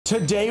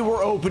Today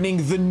we're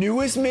opening the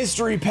newest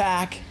mystery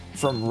pack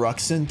from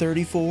Ruxin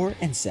 34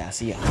 and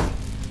Sassy.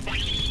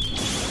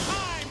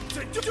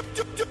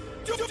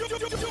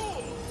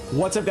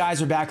 What's up, guys?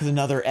 We're back with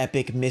another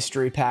epic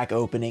mystery pack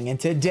opening,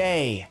 and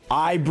today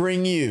I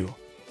bring you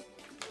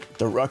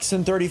the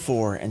Ruxin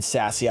 34 and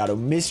Sassy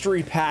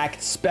mystery pack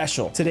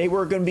special. Today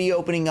we're going to be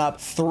opening up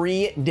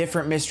 3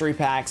 different mystery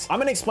packs. I'm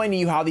going to explain to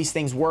you how these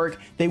things work.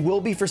 They will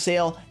be for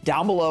sale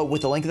down below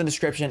with the link in the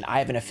description. I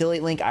have an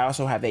affiliate link. I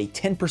also have a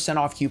 10%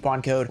 off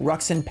coupon code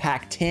Ruxin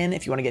Pack 10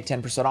 if you want to get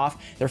 10%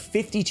 off. They're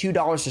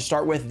 $52 to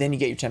start with, then you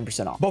get your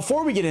 10% off.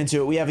 Before we get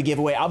into it, we have a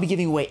giveaway. I'll be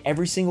giving away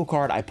every single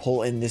card I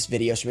pull in this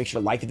video, so make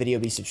sure to like the video,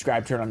 be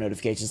subscribed, turn on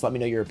notifications. Let me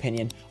know your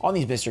opinion on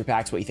these mystery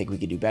packs, what you think we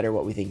could do better,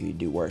 what we think we could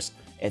do worse,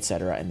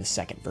 etc. in the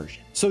second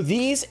version. So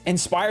these,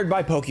 inspired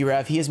by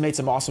PokeRev, he has made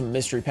some awesome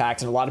mystery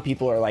packs, and a lot of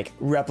people are like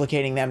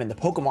replicating them in the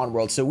Pokemon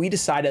world. So we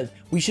decided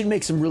we should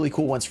make some really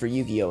cool ones for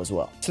Yu-Gi-Oh as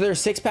well. So there are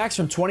 6 packs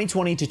from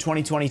 2020 to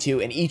 2022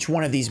 in each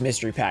one of these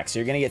mystery packs. So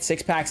you're gonna get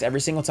 6 packs every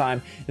single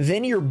time.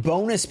 Then your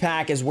bonus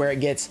pack is where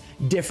it gets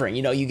different.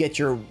 You know, you get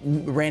your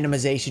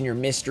randomization, your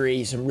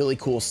mystery, some really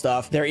cool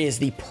stuff. There is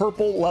the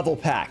purple level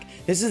pack.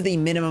 This is the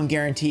minimum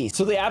guarantee.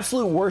 So the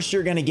absolute worst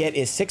you're gonna get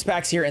is 6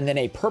 packs here, and then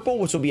a purple,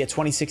 which will be a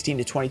 2016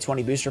 to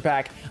 2020 booster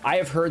pack. I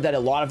have heard that a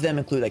lot of them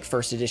include like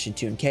first edition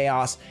Toon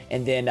Chaos,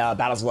 and then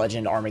Battles of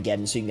Legend,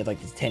 Armageddon, so you can get like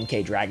the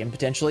 10K Dragon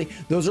potentially.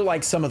 Those are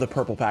like some of the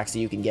purple packs that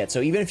you can get.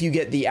 So even if you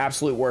get the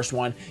absolute worst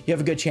one, you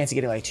have a good chance of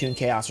getting like Toon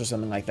Chaos or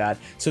something like that.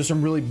 So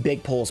some really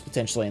big pulls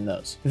potentially in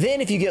those. Then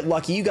if you get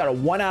lucky, you got a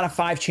 1 out of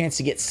 5 chance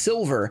to get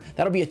silver.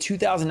 That'll be a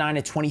 2009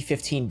 to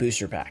 2015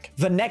 booster pack.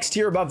 The next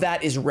tier above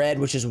that is red,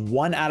 which is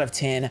 1 out of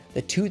 10,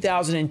 the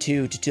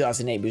 2002 to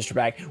 2008 booster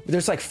pack.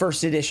 There's like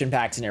first edition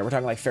packs in there. We're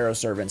talking like Pharaoh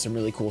Servant, some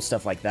really cool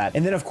stuff like that.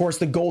 And then of course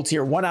the gold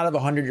tier, 1 out of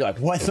 100. You're like,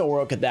 what in the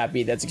world could that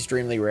be? That's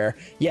extremely rare.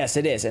 Yes,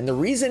 it is. And the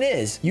reason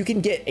is you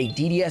can get a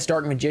DDS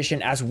Dark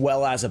Magician as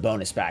well as a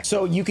bonus pack.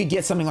 So you could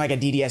get something like a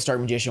DDS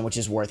Dark Magician, which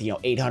is worth, you know,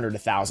 $800 to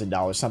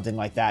 $1,000, something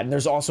like that. And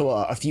there's also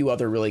a few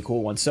other really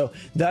cool ones. So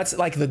that's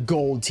like the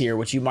gold tier,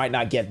 which you might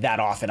not get that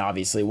often,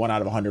 obviously, 1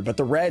 out of 100. But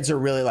the reds are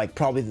really like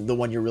probably the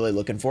one you're really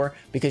looking for,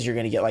 because you're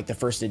going to get like the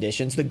first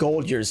editions. The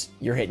gold,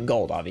 you're hitting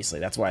gold, obviously.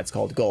 That's why it's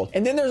called gold.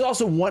 And then there's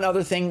also one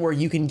other thing where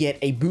you can get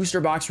a booster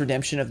box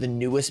redemption of the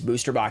newest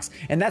booster box,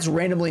 and that's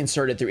randomly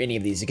inserted through any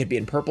of these. It could be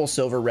in purple,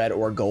 silver, red,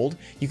 or gold.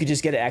 You could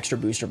just get an extra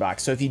booster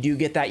box. So if you do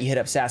get that, you hit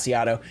up Sassy,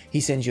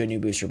 he sends you a new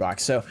booster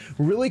box. So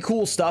really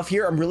cool stuff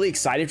here. I'm really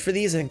excited for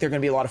these. I think they're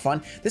going to be a lot of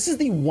fun. This is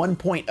the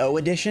 1.0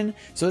 edition.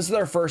 So this is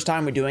our first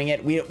time we're doing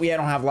it. We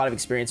don't have a lot of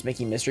experience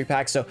making mystery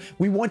packs. So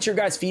we want your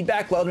guys'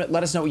 feedback.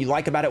 Let us know what you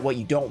like about it, what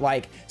you don't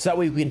like, so that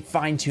way we can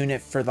fine tune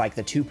it for like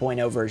the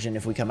 2.0 version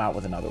if we come out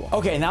with another one.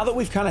 Okay, now that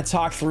we've kind of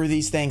talked through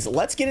these things,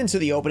 let's get into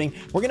the opening.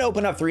 We're going to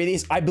open up 3 of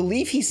these. I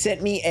believe he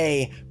sent me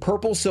a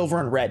purple, silver,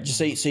 and red, just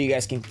so you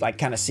guys can like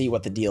kind of see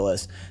what the deal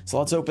is. So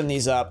let's open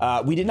these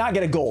up. We did not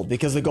get a gold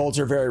because the golds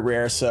are very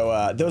rare.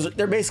 So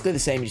they're basically the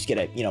same. You just get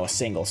a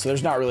single. So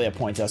there's not really a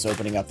point to us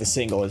opening up the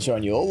single and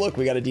showing you, oh look,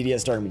 we got a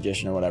DDS Dark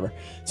Magician or whatever.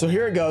 So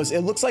here it goes.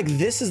 It looks like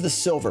this is the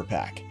silver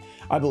pack,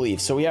 I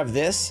believe. So we have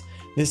this.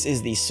 This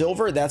is the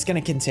silver. That's going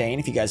to contain,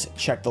 if you guys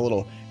check the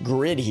little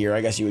grid here,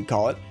 I guess you would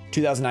call it,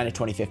 2009 to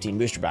 2015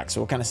 booster pack.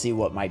 So we'll kind of see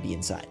what might be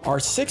inside.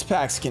 Our 6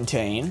 packs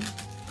contain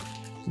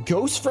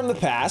Ghosts from the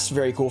Past,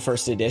 very cool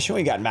first edition.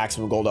 We got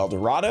Maximum Gold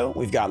Eldorado.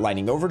 We've got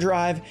Lightning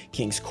Overdrive,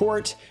 King's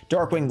Court,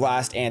 Darkwing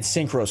Blast, and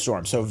Synchro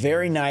Storm. So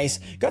very nice.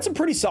 Got some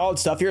pretty solid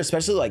stuff here,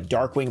 especially like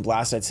Darkwing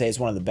Blast, I'd say is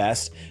one of the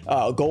best.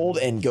 Gold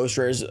and Ghost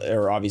Rares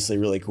are obviously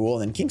really cool.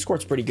 And then King's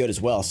Court's pretty good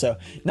as well. So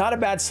not a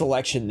bad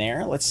selection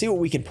there. Let's see what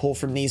we can pull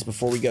from these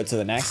before we go to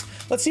the next.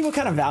 Let's see what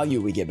kind of value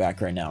we get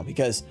back right now,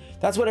 because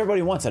that's what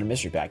everybody wants out of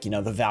mystery pack, you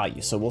know, the value.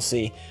 So we'll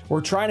see.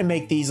 We're trying to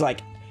make these like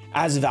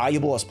as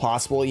valuable as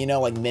possible, you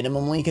know, like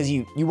minimally, because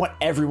you want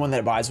everyone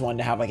that buys one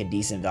to have like a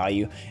decent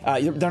value.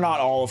 They're not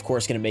all, of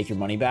course, going to make your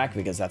money back,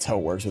 because that's how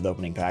it works with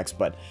opening packs,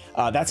 but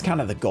that's kind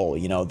of the goal,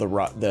 you know,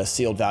 the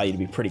sealed value to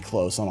be pretty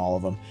close on all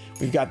of them.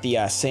 We've got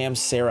the Sam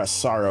Sarah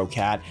Sorrow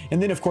Cat,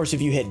 and then of course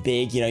if you hit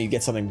big, you know, you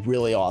get something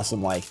really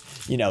awesome like,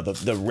 you know,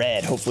 the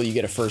red. Hopefully you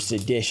get a first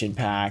edition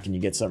pack and you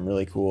get something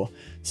really cool.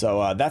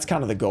 So that's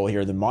kind of the goal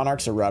here. The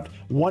Monarchs Erupt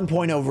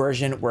 1.0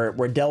 version.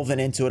 We're delving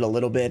into it a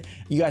little bit.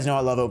 You guys know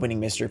I love opening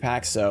mystery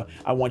packs, so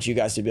I want you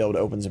guys to be able to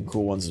open some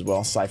cool ones as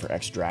well. Cypher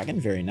X Dragon,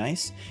 very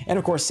nice. And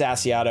of course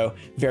Sassy,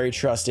 very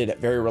trusted,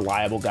 very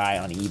reliable guy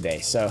on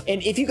eBay. So,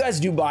 and if you guys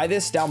do buy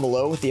this down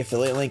below with the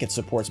affiliate link, it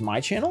supports my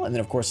channel, and then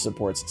of course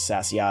supports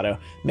Sassy.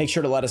 Make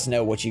sure to let us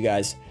know what you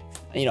guys,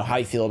 you know, how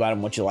you feel about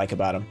him, what you like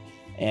about him,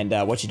 and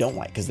what you don't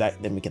like, because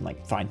then we can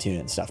like fine tune it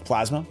and stuff.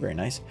 Plasma, very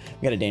nice.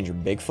 We got a Danger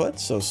Bigfoot.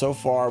 So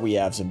far we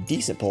have some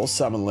decent pulls.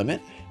 Summon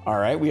Limit. All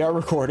right, we are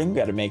recording. We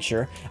got to make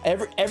sure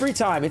every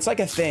time. It's like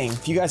a thing.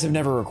 If you guys have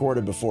never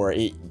recorded before,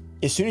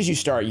 as soon as you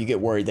start, you get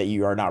worried that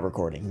you are not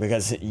recording,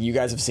 because you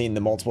guys have seen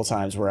the multiple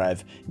times where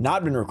I've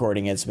not been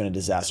recording. It's been a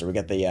disaster. We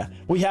got the,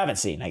 we haven't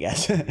seen, I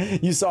guess.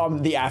 You saw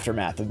the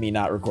aftermath of me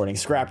not recording.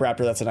 Scrap Raptor,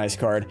 that's a nice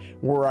card.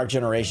 Warrock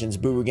Generations,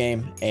 Boo Boo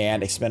Game,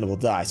 and Expendable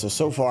Die.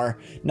 So far,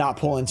 not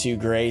pulling too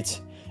great.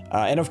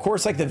 And of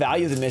course, like the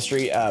value of the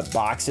mystery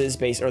boxes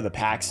or the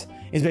packs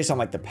is based on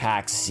like the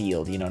packs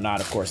sealed, you know,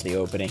 not of course the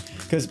opening,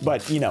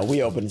 but you know,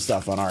 we open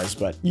stuff on ours,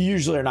 but you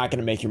usually are not going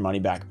to make your money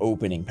back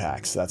opening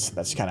packs. That's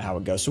kind of how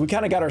it goes. So we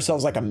kind of got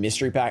ourselves like a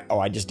mystery pack. Oh,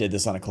 I just did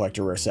this on a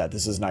collector rare set.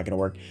 This is not going to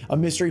work. A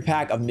mystery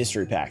pack of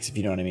mystery packs, if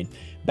you know what I mean.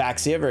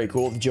 Baxia, very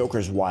cool. The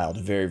Joker's wild,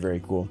 very,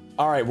 very cool.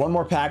 All right, one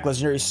more pack.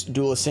 Legendary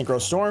Duelist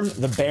Synchro Storm.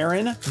 The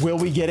Baron. Will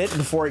we get it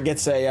before it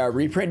gets a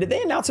reprint? Did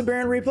they announce a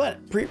Baron reprint?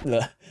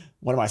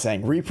 What am I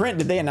saying? Reprint?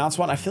 Did they announce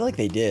one? I feel like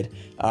they did.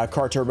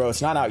 Car Turbo.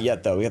 It's not out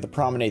yet, though. We got the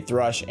Promenade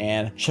Thrush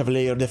and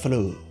Chevalier de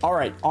Fleur. All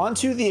right, on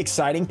to the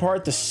exciting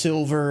part, the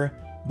silver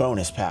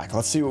bonus pack.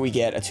 Let's see what we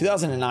get. A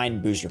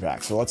 2009 booster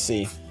pack. So let's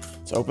see.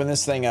 Let's open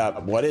this thing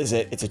up. What is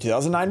it? It's a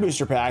 2009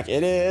 booster pack.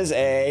 It is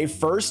a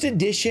first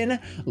edition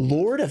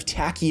Lord of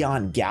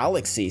Tachyon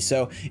Galaxy.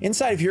 So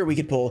inside of here, we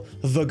could pull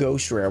the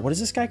Ghost Rare. What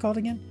is this guy called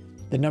again?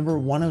 The number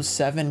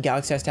 107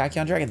 Galaxy S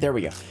Tachyon Dragon. There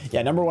we go.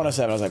 Yeah, number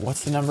 107. I was like,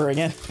 what's the number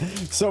again?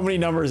 So many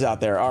numbers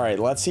out there. All right,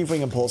 let's see if we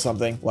can pull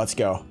something. Let's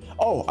go.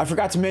 Oh, I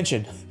forgot to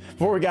mention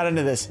before we got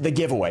into this, the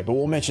giveaway, but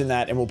we'll mention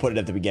that and we'll put it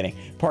at the beginning.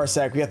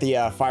 Parsec, we got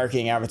the Fire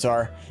King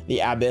Avatar, the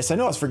Abyss. I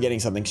know I was forgetting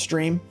something.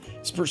 Stream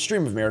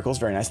of Miracles,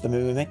 very nice. The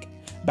Mimic,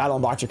 Battle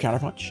and Boxer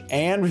Counterpunch,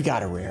 and we've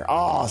got a rare.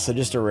 Oh, so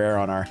just a rare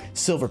on our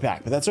silver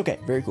pack, but that's okay.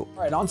 Very cool.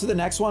 All right, on to the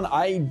next one.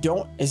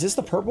 Is this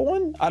the purple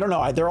one? I don't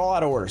know. They're all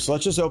out of order, so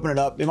let's just open it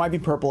up. It might be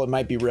purple, it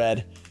might be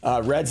red.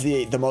 Red's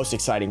the most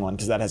exciting one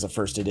because that has a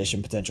first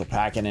edition potential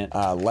pack in it.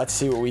 Let's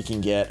see what we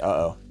can get.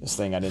 Uh-oh, this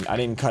thing, I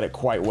didn't cut it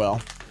quite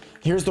well.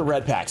 Here's the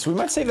red pack. So we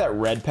might save that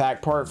red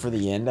pack part for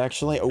the end,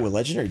 actually. Oh, a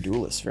Legendary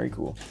Duelist. Very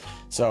cool.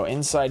 So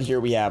inside here,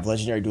 we have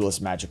Legendary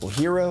Duelist Magical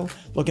Hero,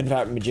 looking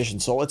at Magician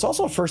Soul. It's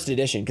also a first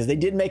edition because they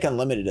did make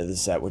Unlimited of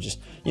this set, which is,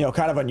 you know,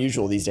 kind of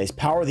unusual these days.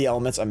 Power of the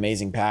Elements,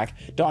 amazing pack.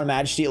 Dawn of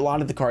Majesty, a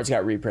lot of the cards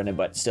got reprinted,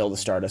 but still the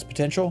Stardust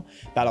potential.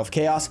 Battle of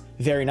Chaos,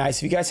 very nice.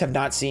 If you guys have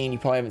not seen, you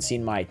probably haven't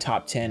seen my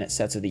top 10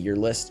 sets of the year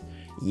list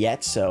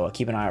yet, so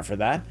keep an eye out for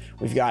that.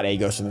 We've got a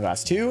Ghost in the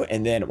Past 2,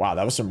 and then wow,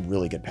 that was some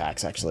really good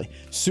packs actually.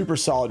 Super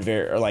solid,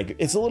 like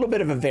it's a little bit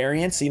of a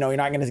variance, you know, you're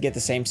not going to get the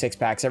same 6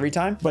 packs every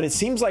time, but it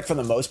seems like for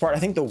the most part, I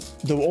think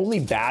the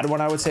only bad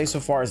one I would say so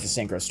far is the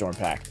Synchro Storm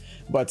pack.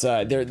 But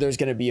there's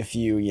going to be a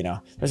few, you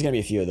know, there's going to be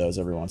a few of those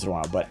every once in a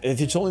while. But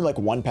if it's only like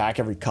one pack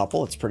every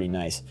couple, it's pretty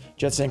nice.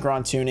 Jet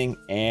Synchron Tuning,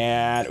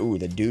 and ooh,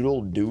 the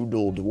Doodle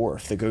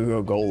Dwarf, the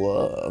Go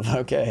Love.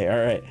 Okay, all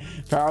right.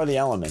 Power of the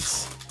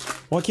Elements.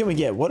 What can we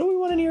get? What do we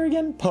want in here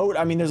again? Poet.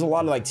 I mean, there's a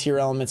lot of like tier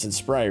elements and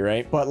spray,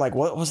 right? But like,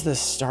 what was the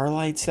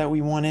Starlights that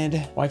we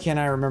wanted? Why can't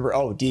I remember?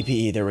 Oh,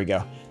 DPE. There we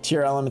go.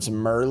 Tier elements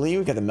Merly.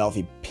 We got the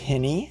Melfi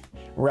Penny,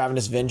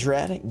 Ravenous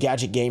Vindred,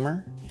 Gadget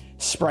Gamer,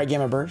 Sprite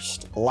Gamma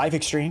Burst, Life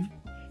Extreme,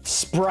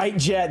 Sprite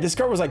Jet. This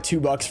card was like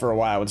 $2 for a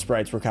while when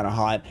sprites were kind of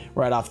hot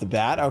right off the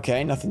bat.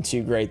 Okay, nothing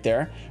too great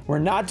there. We're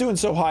not doing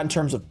so hot in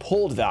terms of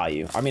pulled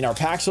value. I mean, our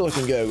packs are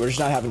looking good. We're just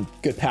not having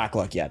good pack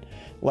luck yet.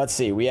 Let's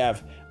see. We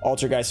have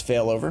Altergeist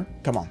Failover.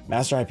 Come on.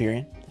 Master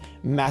Hyperion.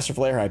 Master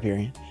Flare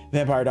Hyperion.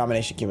 Vampire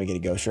Domination. Can we get a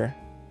Ghost Rare?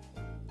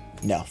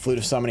 No. Flute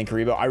of Summoning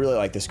Karibo. I really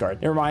like this card.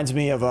 It reminds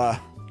me of,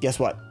 guess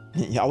what?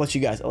 I'll let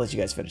you guys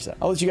finish that.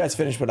 I'll let you guys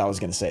finish what I was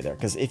going to say there.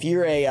 Because if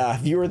you're a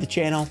viewer of the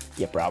channel,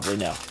 you probably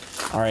know.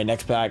 All right,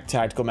 next pack,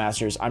 Tactical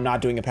Masters. I'm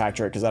not doing a pack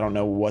trick because I don't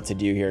know what to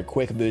do here.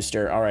 Quick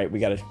Booster. All right, we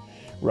got a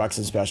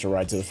Ruxin Special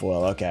right to the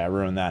foil. Okay, I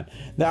ruined that.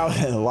 That was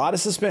a lot of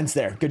suspense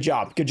there. Good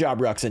job. Good job,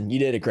 Ruxin. You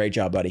did a great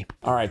job, buddy.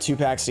 All right, 2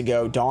 packs to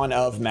go. Dawn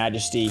of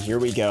Majesty. Here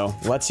we go.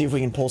 Let's see if we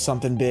can pull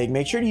something big.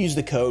 Make sure to use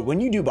the code. When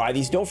you do buy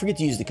these, don't forget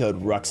to use the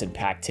code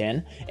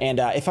RuxinPack10. And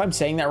if I'm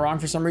saying that wrong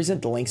for some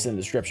reason, the link's in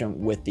the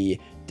description with the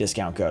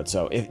discount code.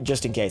 So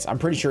just in case, I'm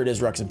pretty sure it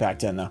is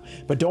RuxinPack10 though.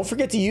 But don't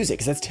forget to use it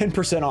because that's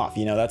 10% off.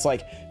 You know, that's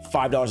like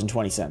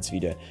 $5.20 if you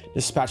do it.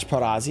 Dispatch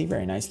Parazzi,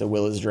 very nice. The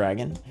Will is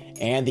Dragon.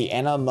 And the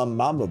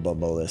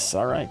Anamamabalis.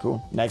 All right,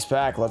 cool. Next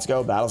pack, let's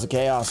go. Battles of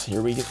Chaos.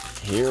 Here we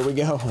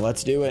go.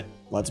 Let's do it.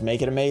 Let's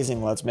make it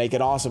amazing. Let's make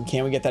it awesome.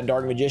 Can we get that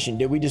Dark Magician?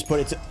 Did we just put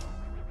it to... I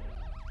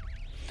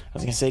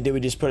was gonna say, did we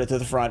just put it to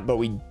the front? But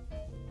we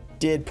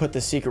did put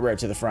the secret rare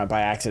to the front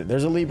by accident.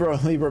 There's a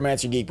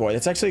Libromancer Geek Boy.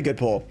 That's actually a good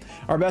pull.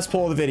 Our best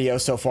pull of the video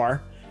so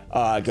far.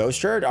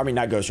 Ghost Rare, I mean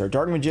not Ghost Rare,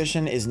 Dark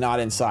Magician is not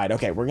inside.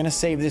 Okay, we're gonna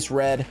save this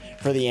red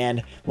for the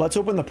end. Let's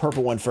open the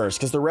purple one first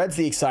because the red's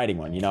the exciting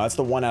one, you know, that's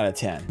the 1 out of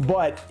 10.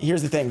 But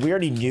here's the thing, we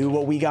already knew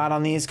what we got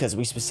on these because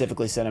we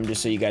specifically sent them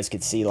just so you guys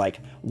could see like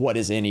what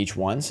is in each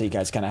one, so you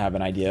guys kind of have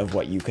an idea of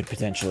what you could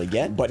potentially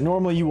get. But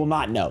normally you will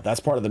not know. That's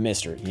part of the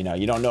mystery. You know,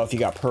 you don't know if you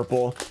got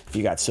purple, if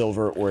you got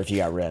silver, or if you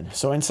got red.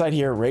 So inside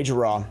here, Rage of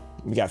Raw,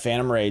 we got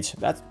Phantom Rage.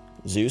 That's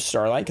Zeus,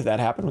 Starlight, could that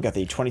happen? We got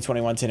the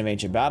 2021 10 of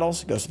Ancient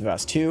Battles, Ghost of the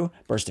Past 2,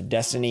 Burst of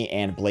Destiny,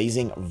 and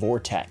Blazing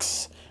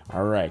Vortex.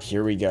 All right,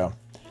 here we go.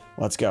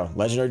 Let's go.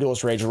 Legendary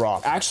Duelist Rage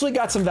Raw. Actually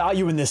got some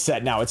value in this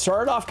set now. It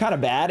started off kind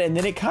of bad, and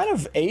then it kind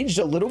of aged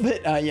a little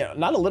bit,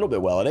 not a little bit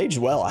well. It aged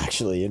well,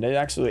 actually, and it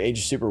actually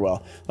aged super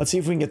well. Let's see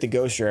if we can get the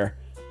Ghost Rare.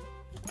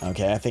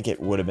 Okay, I think it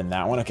would have been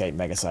that one. Okay,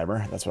 Mega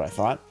Cyber. That's what I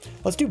thought.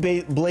 Let's do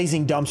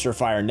Blazing Dumpster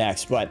Fire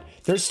next, but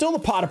there's still the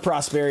Pot of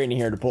Prosperity in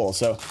here to pull.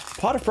 So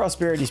Pot of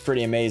Prosperity is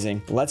pretty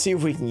amazing. Let's see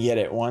if we can get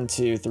it. 1,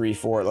 2, 3,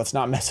 4. Let's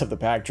not mess up the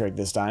pack trick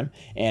this time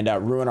and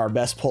ruin our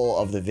best pull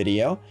of the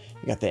video.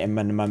 We got the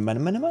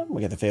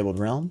we got the Fabled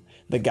Realm,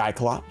 the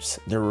Gyclops,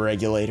 the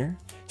Regulator,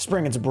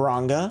 Springen's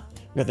Bronga.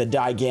 We got the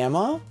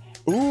Digamma.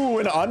 Ooh,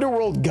 an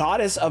Underworld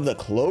Goddess of the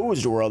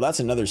Closed World. That's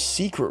another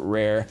secret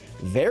rare.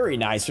 Very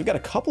nice. We've got a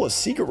couple of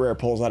secret rare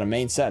pulls out of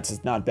main sets.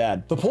 It's not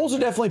bad. The pulls are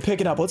definitely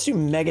picking up. Let's do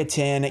Mega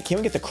 10. Can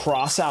we get the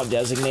Crossout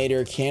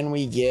Designator? Can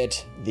we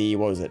get the,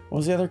 what was it? What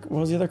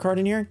was the other card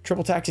in here?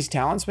 Triple Tactics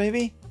Talents,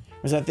 maybe? Or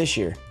was that this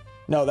year?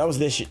 No, that was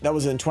this year. That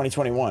was in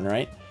 2021,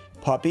 right?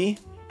 Puppy,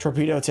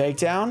 Torpedo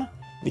Takedown,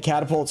 the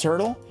Catapult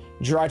Turtle,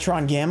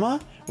 Drytron Gamma,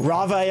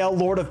 Raphael,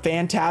 Lord of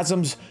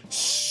Phantasms,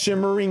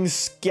 Shimmering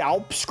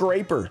Scalp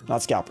Scraper.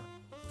 Not Scalper.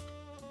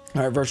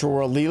 All right, Virtual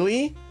World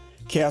Lily,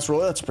 Chaos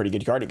Roller. That's a pretty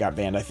good card. It got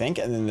banned, I think.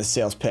 And then the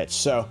Sales Pitch.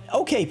 So,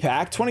 okay,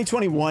 pack.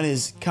 2021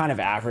 is kind of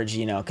average,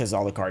 you know, because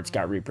all the cards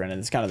got reprinted.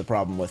 It's kind of the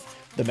problem with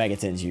the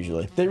Megatins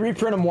usually. They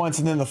reprint them once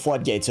and then the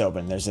floodgates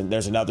open. There's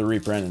another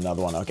reprint,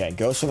 another one. Okay,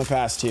 Ghost from the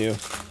Past 2.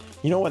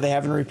 You know what they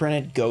haven't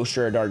reprinted? Ghost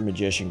Rare Dark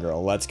Magician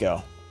Girl. Let's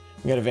go.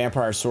 We got a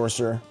Vampire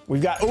Sorcerer.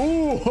 We've got,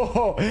 ooh,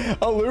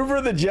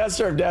 Alubra the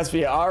Jester of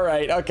Despia. All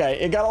right, okay.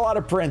 It got a lot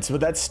of prints, but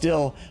that's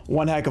still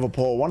one heck of a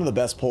pull. One of the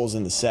best pulls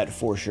in the set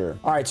for sure.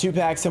 All right, 2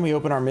 packs, then we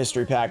open our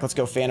mystery pack. Let's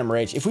go Phantom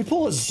Rage. If we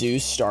pull a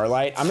Zeus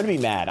Starlight, I'm gonna be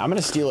mad. I'm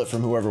gonna steal it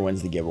from whoever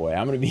wins the giveaway.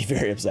 I'm gonna be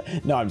very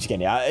upset. No, I'm just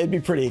kidding. It'd be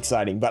pretty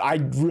exciting, but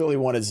I really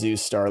want a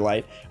Zeus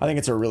Starlight. I think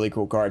it's a really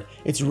cool card.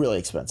 It's really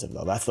expensive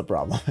though, that's the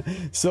problem.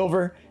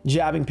 Silver,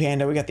 Jabbing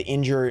Panda. We got the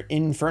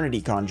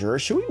Infernity Conjurer.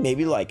 Should we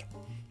maybe like,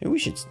 maybe we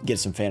should get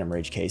some Phantom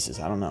Rage cases.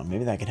 I don't know.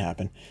 Maybe that could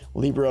happen.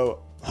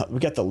 Libro. We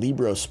got the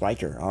Libro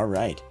Spiker. All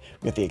right.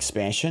 We got the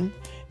Expansion,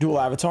 Dual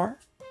Avatar,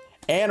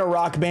 and a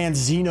Rock Band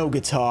Xeno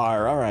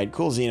Guitar. All right.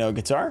 Cool Xeno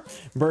Guitar.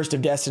 Burst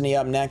of Destiny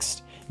up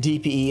next.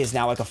 DPE is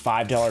now like a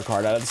 $5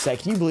 card out of the set.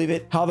 Can you believe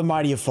it? How the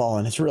mighty have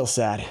fallen. It's real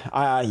sad.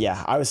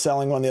 Yeah, I was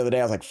selling one the other day.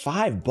 I was like,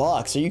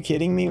 $5? Are you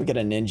kidding me? We got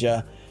a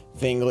Ninja,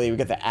 Fingley. We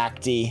got the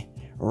Acti.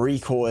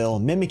 Recoil,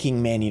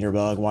 Mimicking Maneater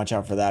Bug, watch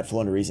out for that.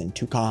 Flow into Reason,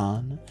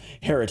 Toucan,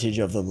 Heritage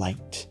of the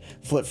Light,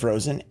 Flip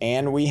Frozen,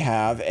 and we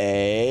have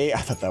a, I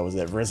thought that was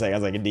it for a second. I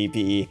was like a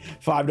DPE,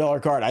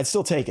 $5 card. I'd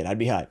still take it. I'd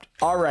be hyped.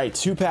 All right,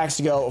 2 packs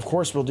to go. Of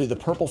course, we'll do the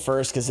purple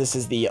first because this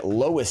is the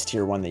lowest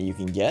tier one that you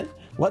can get.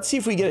 Let's see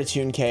if we get a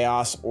Toon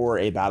Chaos or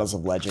a Battles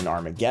of Legend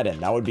Armageddon.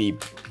 That would be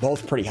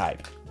both pretty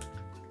hype.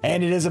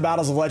 And it is a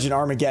Battles of Legend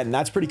Armageddon.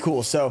 That's pretty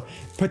cool. So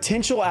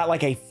potential at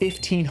like a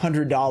 $1,500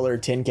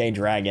 10K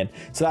Dragon.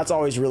 So that's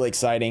always really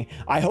exciting.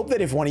 I hope that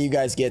if one of you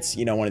guys gets,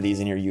 you know, one of these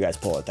in here, you guys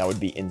pull it. That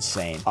would be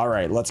insane. All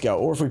right, let's go.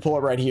 Or if we pull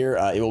it right here,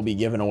 it will be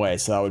given away.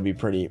 So that would be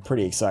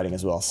pretty exciting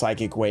as well.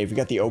 Psychic Wave. We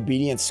got the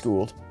Obedience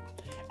Schooled.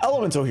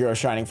 Elemental Hero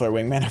Shining Flare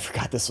Wingman. I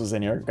forgot this was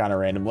in here kind of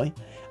randomly.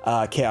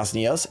 Chaos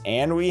Neos,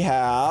 and we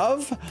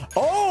have,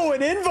 oh,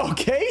 an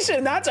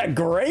Invocation. That's a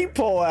great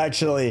pull,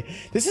 actually.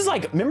 This is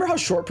like, remember how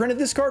short printed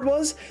this card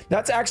was?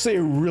 That's actually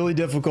a really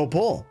difficult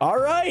pull. All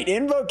right,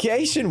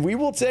 Invocation, we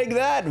will take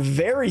that.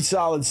 Very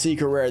solid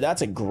secret rare.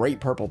 That's a great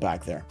purple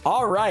pack there.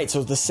 All right,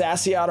 so the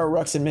Sassiato,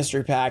 Ruxin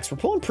mystery packs, we're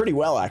pulling pretty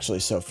well actually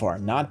so far.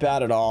 Not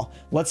bad at all.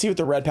 Let's see what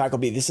the red pack will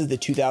be. This is the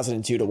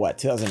 2002 to what,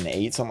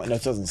 2008? Something, no,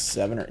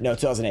 2007 or no,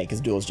 2008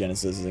 because Duel's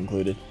Genesis is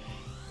included.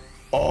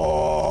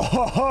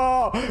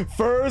 Oh,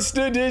 first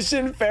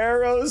edition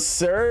Pharaoh's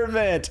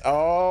Servant.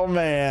 Oh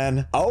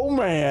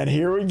man,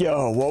 here we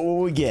go. What will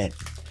we get?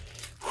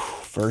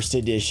 First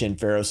edition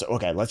Pharaoh's.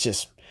 Okay, let's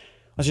just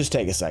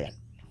take a second.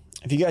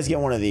 If you guys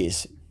get one of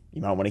these,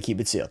 you might want to keep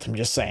it sealed. I'm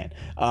just saying.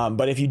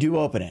 But if you do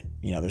open it,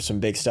 you know, there's some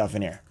big stuff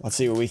in here. Let's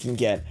see what we can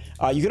get.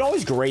 You can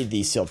always grade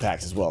these sealed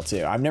packs as well,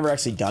 too. I've never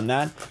actually done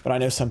that, but I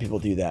know some people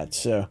do that.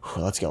 So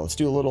let's go. Let's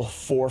do a little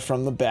 4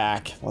 from the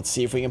back. Let's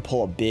see if we can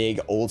pull a big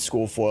old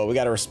school foil. We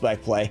got a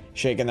Respect Play.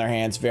 Shaking their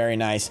hands. Very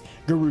nice.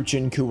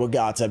 Garuchin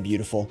Kuwagata.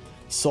 Beautiful.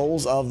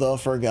 Souls of the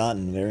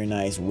Forgotten. Very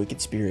nice. Wicked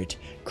Spirit.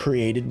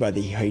 Created by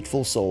the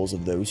hateful souls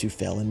of those who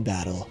fell in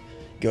battle.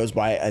 Goes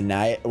by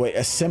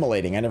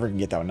assimilating. I never can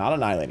get that one. Not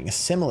annihilating.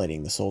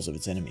 Assimilating the souls of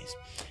its enemies.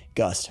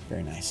 Gust.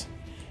 Very nice.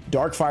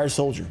 Dark Fire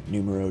Soldier.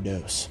 Numero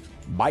dos.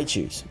 Bite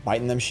Shoes.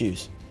 Biting them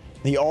shoes.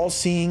 The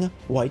All-Seeing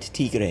White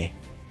Tigre.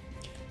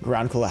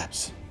 Ground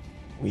Collapse.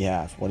 We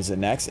have. What is it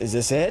next? Is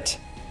this it?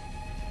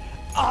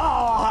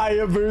 Oh,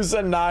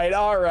 Hayabusa Knight.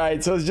 All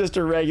right. So it's just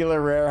a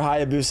regular rare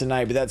Hayabusa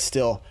Knight, but that's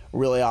still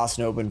really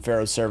awesome to open.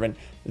 Pharaoh's Servant.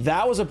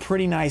 That was a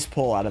pretty nice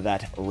pull out of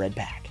that red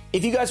pack.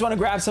 If you guys want to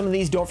grab some of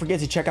these, don't forget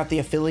to check out the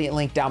affiliate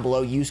link down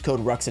below. Use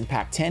code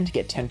RuxinPack10 to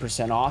get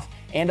 10% off.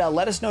 And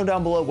let us know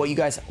down below what you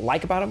guys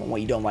like about them and what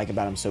you don't like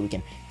about them so we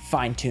can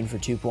fine-tuned for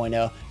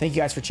 2.0. Thank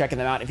you guys for checking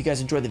them out. If you guys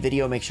enjoyed the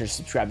video, make sure to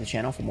subscribe to the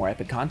channel for more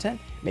epic content,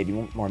 maybe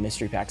more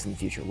mystery packs in the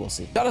future. We'll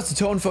see. Shout out to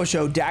Tonefo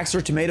Show,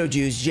 Daxter, Tomato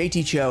Juice,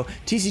 JT Cho,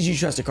 TCG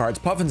Trusted Cards,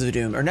 Puffins of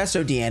Doom,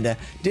 Ernesto Deanda,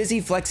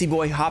 Dizzy, Flexi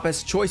Boy,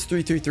 Hoppus, Choice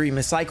 333,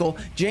 Miss Cycle,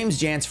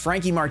 James Jantz,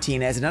 Frankie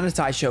Martinez,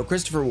 Ananatai Show,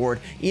 Christopher Ward,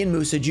 Ian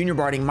Musa, Junior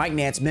Barding, Mike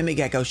Nance, Mimic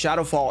Gecko,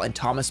 Shadowfall, and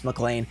Thomas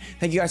McLean.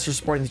 Thank you guys for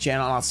supporting the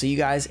channel, and I'll see you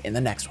guys in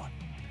the next one.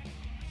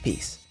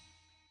 Peace.